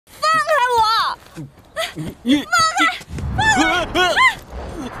你放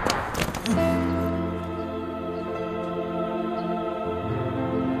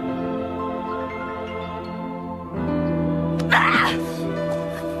开！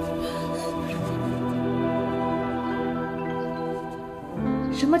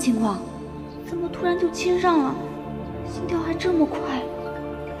什么情况？怎么突然就亲上了？心跳还这么快？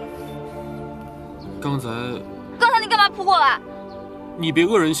刚才你干嘛扑过来？你别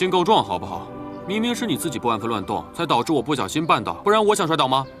恶人先告状好不好？明明是你自己不按分乱动，才导致我不小心绊倒，不然我想摔倒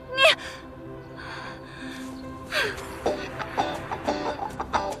吗？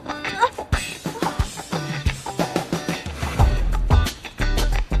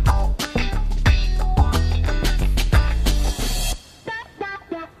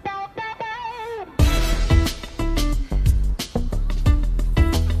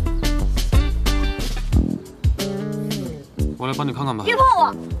我来帮你看看吧。别碰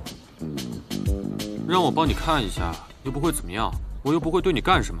我！让我帮你看一下，又不会怎么样，我又不会对你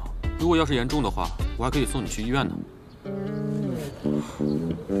干什么。如果要是严重的话，我还可以送你去医院呢。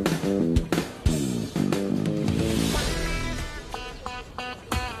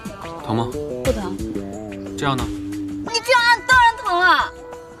疼吗？不疼。这样呢？你这样按当然疼了。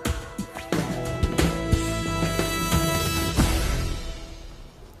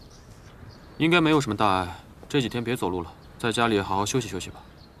应该没有什么大碍，这几天别走路了，在家里好好休息休息吧。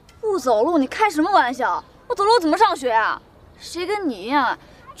不走路？你开什么玩笑？我走路怎么上学啊？谁跟你一样啊？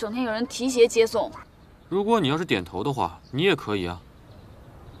整天有人提鞋接送。如果你要是点头的话，你也可以啊。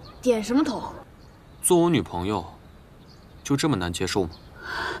点什么头？做我女朋友，就这么难接受吗？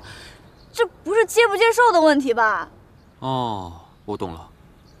这不是接不接受的问题吧？哦，我懂了，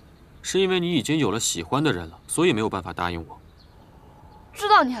是因为你已经有了喜欢的人了，所以没有办法答应我。知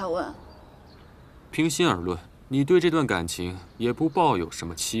道你还问？平心而论，你对这段感情也不抱有什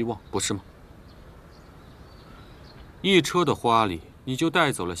么期望，不是吗？一车的花里，你就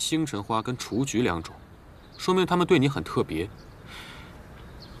带走了星辰花跟雏菊2种，说明他们对你很特别。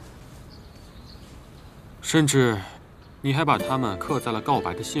甚至，你还把它们刻在了告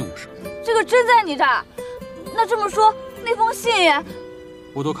白的信物上。这个真在你这儿？那这么说，那封信也……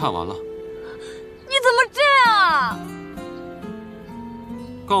我都看完了。你怎么这样啊？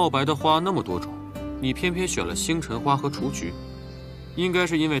告白的花那么多种，你偏偏选了星辰花和雏菊，应该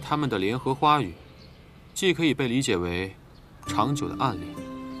是因为它们的联合花语，既可以被理解为长久的暗恋，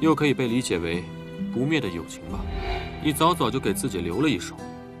又可以被理解为不灭的友情吧。你早早就给自己留了一手，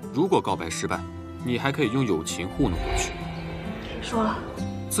如果告白失败，你还可以用友情糊弄过去。说了，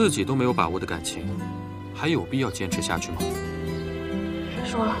自己都没有把握的感情，还有必要坚持下去吗？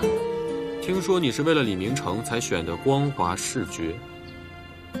说了。听说你是为了李明成才选的光华视觉，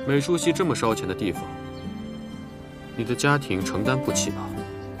美术系这么烧钱的地方，你的家庭承担不起吧？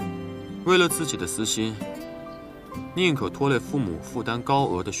为了自己的私心，宁可拖累父母负担高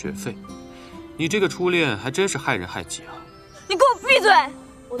额的学费，你这个初恋还真是害人害己啊！你给我闭嘴！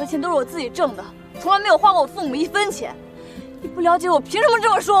我的钱都是我自己挣的，从来没有花过我父母1分钱。你不了解我，凭什么这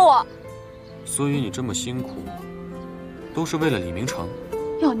么说我？所以你这么辛苦，都是为了李明成？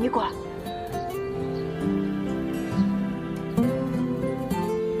要你管！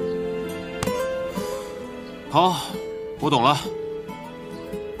好，我懂了。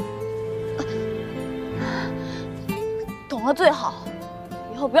懂了最好，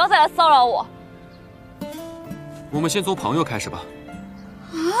以后不要再来骚扰我。我们先从朋友开始吧。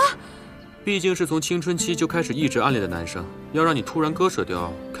啊？毕竟是从青春期就开始一直暗恋的男生，要让你突然割舍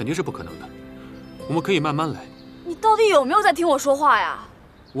掉，肯定是不可能的。我们可以慢慢来。你到底有没有在听我说话呀？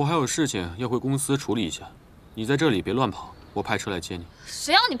我还有事情要回公司处理一下，你在这里别乱跑，我派车来接你。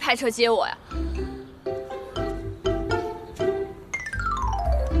谁让你派车接我呀？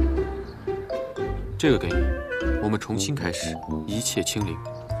这个给你，我们重新开始，一切清零，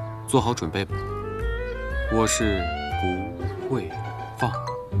做好准备吧。我是不会放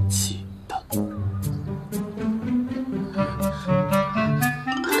弃的。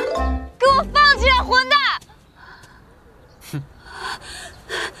给我放弃啊，混蛋！哼。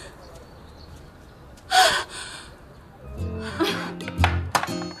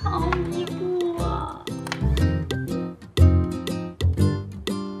好弥补啊！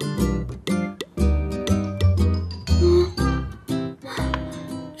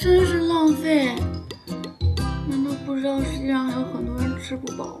真是浪费！难道不知道世界上还有很多人吃不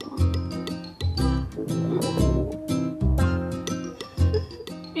饱吗？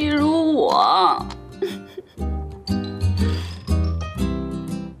比如我。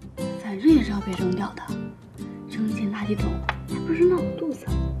反正也是要被扔掉的，扔进垃圾桶还不是闹我肚子。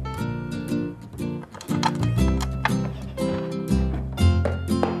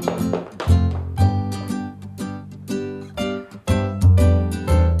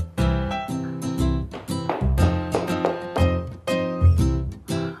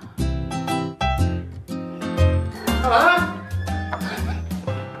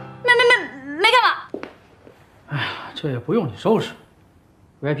这也不用你收拾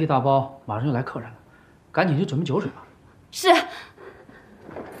 ，VIP 大包马上就来客人了，赶紧去准备酒水吧。是。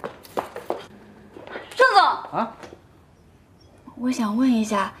郑总啊，我想问一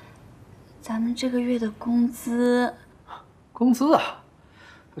下，咱们这个月的工资？工资啊，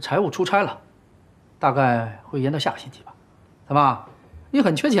财务出差了，大概会延到下个星期吧。怎么，你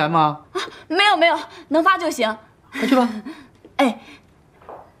很缺钱吗？啊，没有没有，能发就行。快去吧。哎。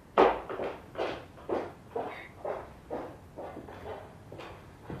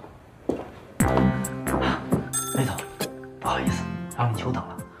雷总，不好意思，让你久等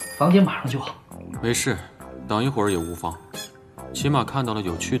了，房间马上就好。没事，等一会儿也无妨，起码看到了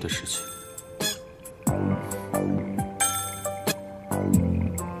有趣的事情。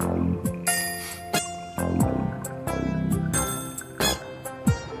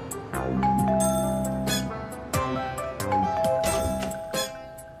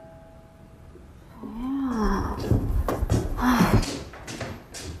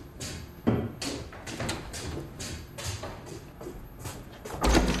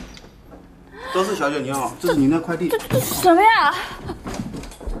周四小姐你好，这是您的快递。这什么呀？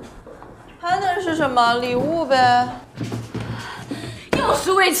还能是什么？礼物呗。又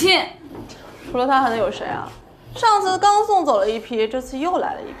是卫青。除了他还能有谁啊？上次刚送走了一批，这次又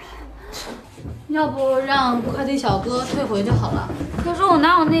来了一批。要不让快递小哥退回就好了。可是我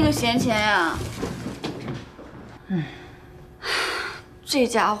哪有那个闲钱呀？这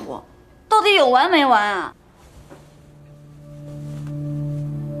家伙到底有完没完啊？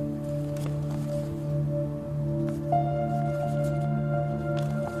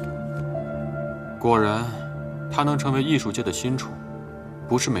果然，他能成为艺术界的新宠，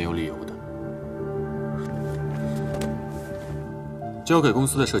不是没有理由的。交给公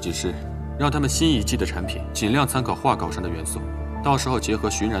司的设计师，让他们新一季的产品尽量参考画稿上的元素，到时候结合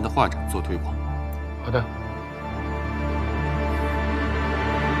寻然的画展做推广。好的。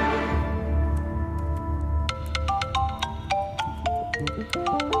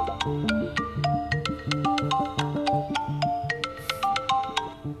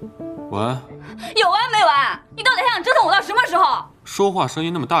喂。有完没完？你到底还想折腾我到什么时候？说话声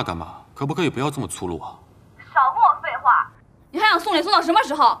音那么大干嘛？可不可以不要这么粗鲁啊？少跟我废话！你还想送礼送到什么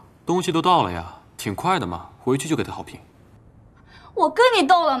时候？东西都到了呀，挺快的嘛，回去就给他好评。我跟你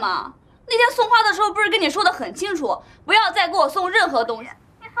斗了吗？那天送花的时候不是跟你说的很清楚，不要再给我送任何东西。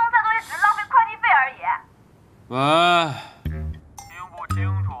你送再多也只是浪费快递费而已。喂，听不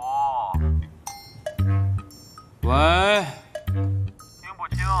清楚。喂，听不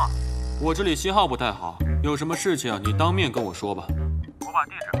清。我这里信号不太好，有什么事情你当面跟我说吧。我把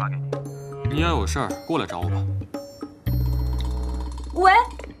地址发给你，你要有事儿过来找我吧。喂，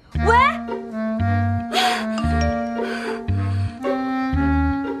喂。